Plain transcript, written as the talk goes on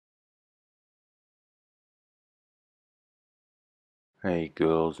Hey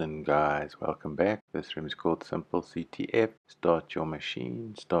girls and guys, welcome back. This room is called Simple CTF. Start your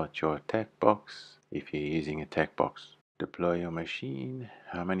machine, start your attack box if you're using attack box. Deploy your machine.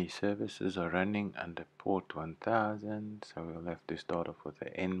 How many services are running under port 1000? So we'll have to start off with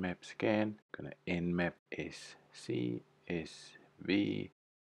the nmap scan. Gonna nmap SC, SV,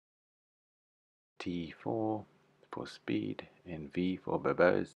 T4 for speed, and V for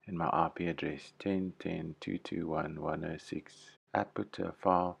babos, and my IP address 10.10.221.106. Output to a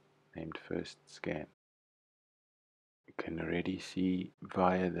file named first scan. You can already see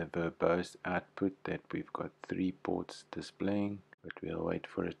via the verbose output that we've got 3 ports displaying, but we'll wait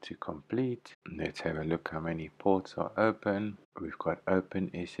for it to complete. Let's have a look how many ports are open. We've got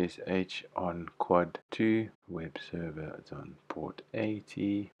open SSH on quad 2, web server is on port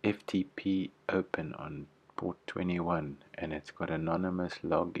 80, FTP open on port 21, and it's got anonymous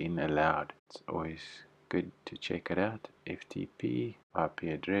login allowed. It's always good to check it out. FTP, IP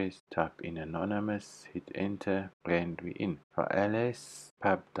address, type in anonymous, hit enter, and we're in. For ls,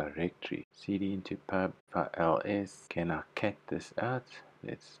 pub directory, cd into pub. For ls, can I cat this out?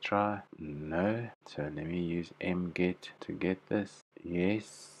 Let's try. No. So let me use mget to get this.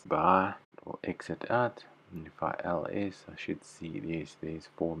 Yes. Bye. We'll exit out. And if I ls, I should see there's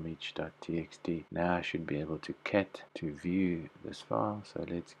formich.txt. Now I should be able to cat to view this file. So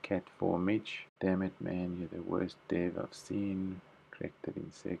let's cat formich. Damn it, man, you're the worst dev I've seen. Cracked it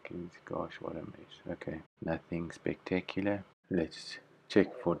in seconds. Gosh, what a mess. Okay, nothing spectacular. Let's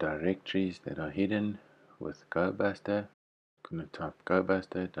check for directories that are hidden with GoBuster. I'm going to type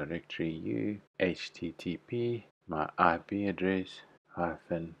GoBuster directory u http my IP address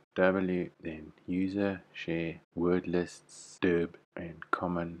 -w, then user share word lists derb and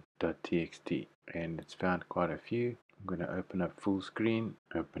common.txt, and it's found quite a few. I'm going to open up full screen,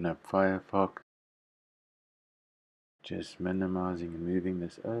 open up Firefox, just minimizing and moving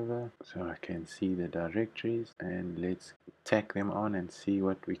this over so I can see the directories, and let's tack them on and see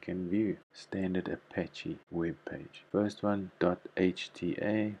what we can view. Standard Apache web page. First one,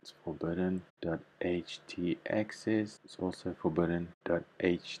 .hta, it's forbidden. .htaccess, it's also forbidden.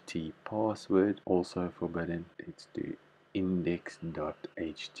 .htpassword, also forbidden. Let's do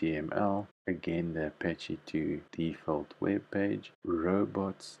index.html, again the Apache 2 default web page.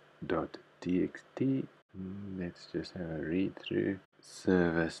 Robots.txt, let's just have a read through.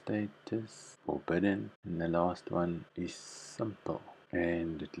 Server status, forbidden. And the last one is simple.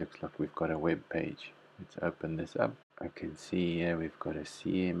 And it looks like we've got a web page. Let's open this up. I can see here we've got a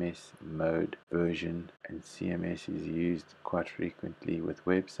CMS mode version, and CMS is used quite frequently with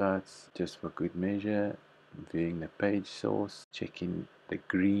websites just for good measure. Viewing the page source, checking the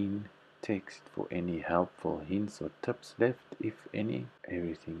green text for any helpful hints or tips left, if any.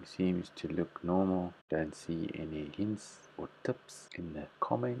 Everything seems to look normal. Don't see any hints or tips in the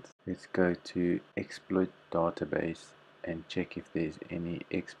comments. Let's go to exploit database and check if there's any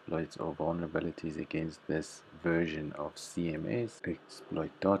exploits or vulnerabilities against this version of CMS.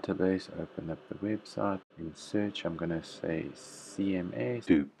 Exploit database, open up the website. In search, I'm going to say CMS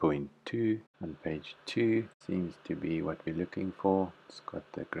 2.2 on page 2. Seems to be what we're looking for. It's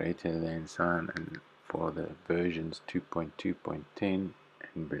got the greater than sign and for the versions 2.2.10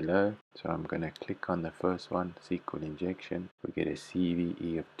 and below. So I'm going to click on the first one, SQL injection. We get a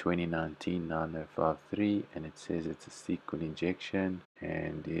CVE of 2019-9053, and it says it's a SQL injection,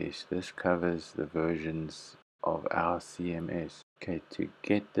 and yes, this covers the versions of our CMS. Okay, to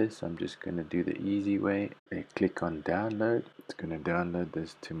get this, I'm just going to do the easy way. I click on download. It's going to download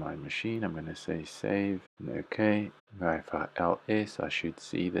this to my machine. I'm going to say save. Okay. Now if I ls, I should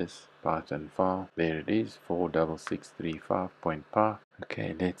see this Python file. There it is, 46635.py.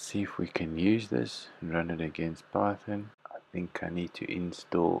 Okay, let's see if we can use this and run it against Python. I think I need to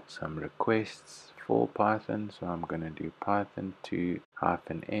install some requests for Python, so I'm going to do python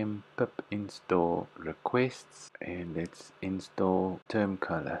 2-m pip install requests, and let's install term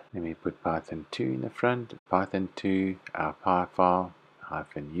color. Let me put python 2 in the front, python 2 our py file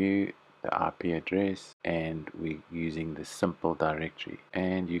 -u, the IP address, and we're using the simple directory,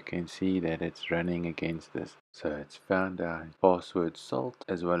 and you can see that it's running against this. So it's found our password salt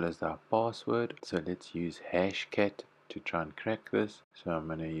as well as our password. So let's use hashcat to try and crack this. So I'm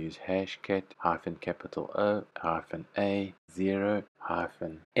going to use hashcat -O -A 0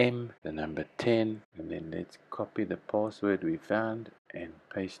 -M the number 10, and then let's copy the password we found and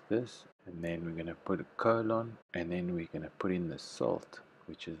paste this, and then we're going to put a colon, and then we're going to put in the salt,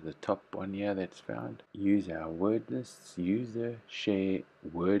 which is the top one here that's found. Use our word lists, user share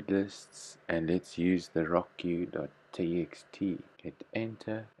word lists, and let's use the rocku.txt root.txt. Hit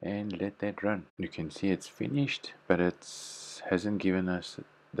enter and let that run. You can see it's finished, but it hasn't given us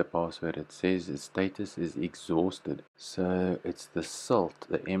the password. It says its status is exhausted. So it's the salt,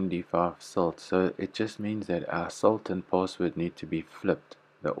 the MD5 salt. So it just means that our salt and password need to be flipped,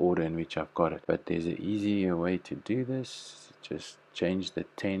 the order in which I've got it. But there's an easier way to do this. Just change the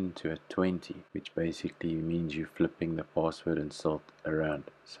 10 to a 20, which basically means you're flipping the password and salt around.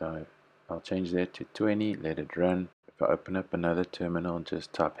 So I'll change that to 20, let it run. If I open up another terminal,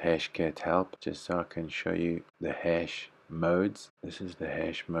 just type hashcat help, just so I can show you the hash modes. This is the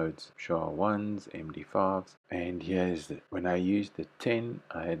hash modes: SHA-1s, MD5s, and here is the, when I used the 10,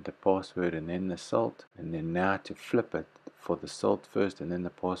 I had the password and then the salt, and then now to flip it for the salt first and then the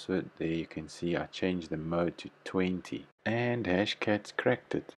password, there you can see I changed the mode to 20, and hashcat's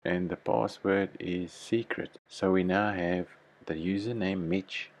cracked it, and the password is secret. So we now have the username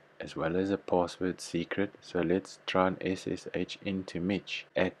Mitch as well as a password secret. So let's try and SSH into Mitch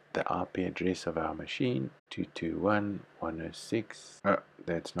at the IP address of our machine, 221.106. Oh,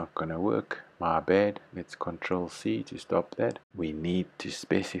 that's not gonna work, my bad. Let's Control C to stop that. We need to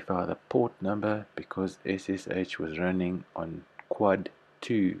specify the port number because SSH was running on quad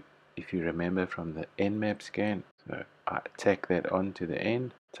 2, if you remember from the Nmap scan. So I tack that onto the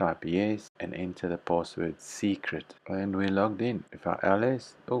end, type yes, and enter the password secret, and we're logged in. If I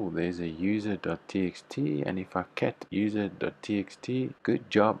ls, oh, there's a user.txt, and if I cat user.txt, good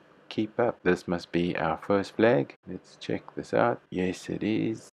job, keep up. This must be our first flag. Let's check this out. Yes, it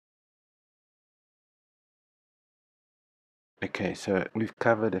is. Okay, so we've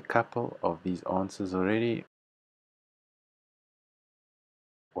covered a couple of these answers already.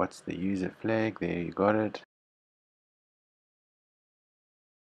 What's the user flag? There, you got it.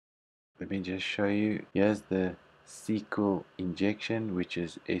 Let me just show you. Here's the SQL injection, which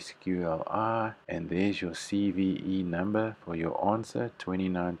is SQLI, and there's your CVE number for your answer,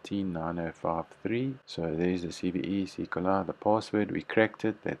 2019-9053. So there's the CVE, SQLI, the password. We cracked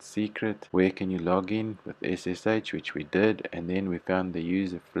it. That's secret. Where can you log in? With SSH, which we did, and then we found the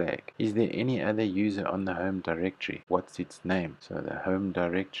user flag. Is there any other user on the home directory? What's its name? So the home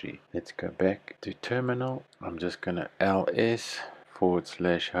directory. Let's go back to terminal. I'm just gonna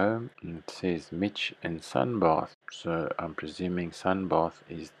ls/home, and it says Mitch and Sunbath, so I'm presuming Sunbath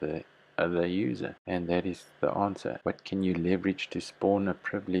is the other user, and that is the answer. What can you leverage to spawn a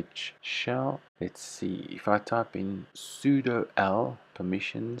privilege shell? Let's see. If I type in sudo l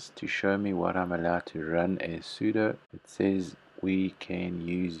permissions to show me what I'm allowed to run as sudo, it says we can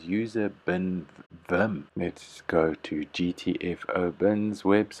use user bin vim. Let's go to GTFO bin's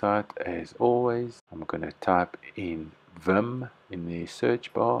website. As always, I'm going to type in vim in the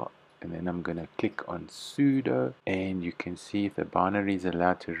search bar, and then I'm going to click on sudo, and you can see if the binary is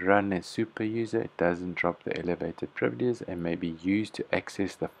allowed to run as super user, it doesn't drop the elevated privileges, and may be used to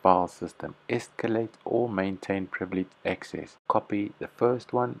access the file system, escalate or maintain privileged access. Copy the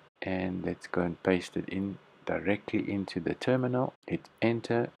first one, and let's go and paste it in directly into the terminal. Hit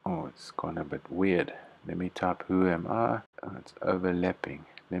enter. Oh, it's gone a bit weird. Let me type who am I. Oh, it's overlapping.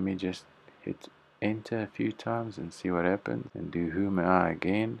 Let me just hit enter a few times and see what happens, and do whom am I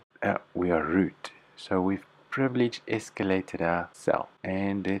again. We are root, so we've privilege escalated ourselves,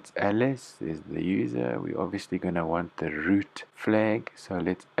 and it's ls is the user. We're obviously going to want the root flag, so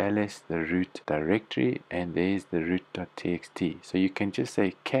let's ls the root directory, and there's the root.txt. So you can just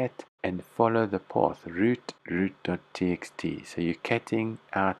say cat and follow the path root.txt. So you're catting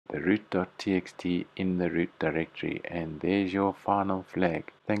out the root.txt in the root directory, and there's your final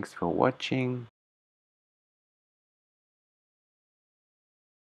flag. Thanks for watching.